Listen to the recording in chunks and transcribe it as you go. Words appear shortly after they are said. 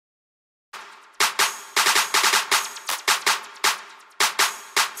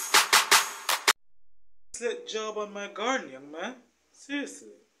excellent job on my garden, young man. Seriously.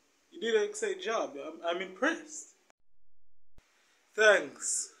 You did an excellent job. I'm impressed.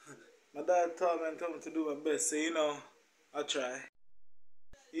 Thanks. My dad told me to do my best, so you know, I'll try.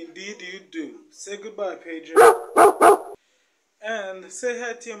 Indeed you do. Say goodbye, Pedro. And say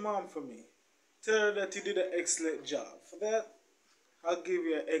hi to your mom for me. Tell her that you did an excellent job. For that, I'll give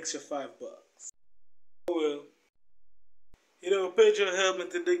you an extra $5. Oh well. You know, Pedro helped me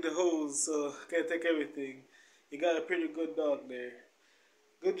to dig the holes, so I can't take everything. You got a pretty good dog there.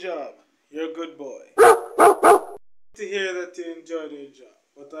 Good job. You're a good boy. To hear that you enjoyed your job,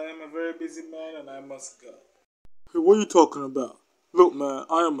 but I am a very busy man and I must go. Hey, what are you talking about? Look, man,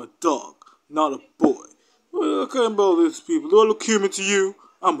 I am a dog, not a boy. Well, I can't about these people. Do I look human to you?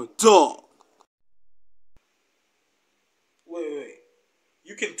 I'm a dog. Wait.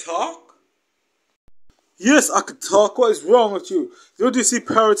 You can talk? Yes, I can talk. What is wrong with you? Don't you see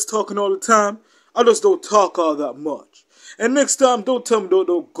parrots talking all the time? I just don't talk all that much. And next time, don't tell me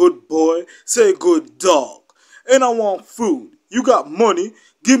no good boy. Say good dog. And I want food. You got money.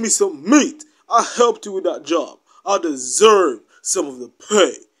 Give me some meat. I helped you with that job. I deserve some of the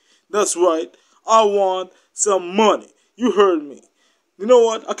pay. That's right. I want some money. You heard me. You know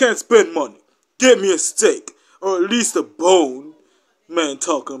what? I can't spend money. Get me a steak. Or at least a bone. Man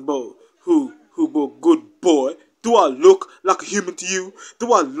talking about who a good boy. Do I look like a human to you?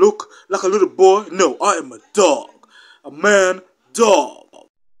 Do I look like a little boy? No, I am a dog. A man dog.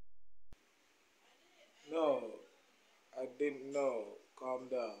 No, I didn't know. Calm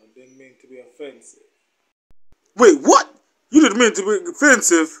down. I didn't mean to be offensive. Wait, what? You didn't mean to be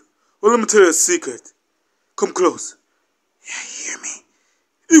offensive? Well, let me tell you a secret. Come close. Yeah, you hear me?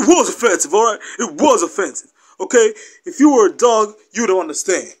 It was offensive, alright? It was offensive. Okay? If you were a dog, you would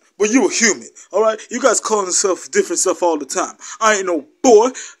understand. But you a human, alright? You guys calling yourself different stuff all the time. I ain't no boy.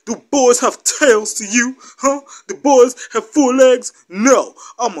 Do boys have tails to you? Huh? Do boys have 4 legs? No.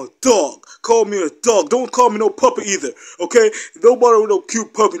 I'm a dog. Call me a dog. Don't call me no puppy either, okay? Nobody with no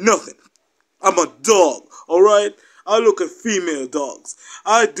cute puppy, nothing. I'm a dog, alright? I look at female dogs.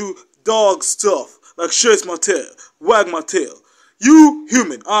 I do dog stuff, like chase my tail, wag my tail. You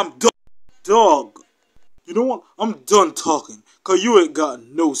human, I'm dog. You know what? I'm done talking, cause you ain't got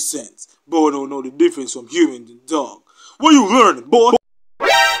no sense. Boy don't know the difference from human and dog. What you learning, boy?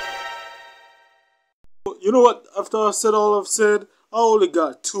 You know what? After I said all I've said, I only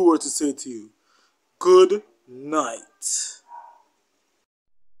got 2 words to say to you. Good night.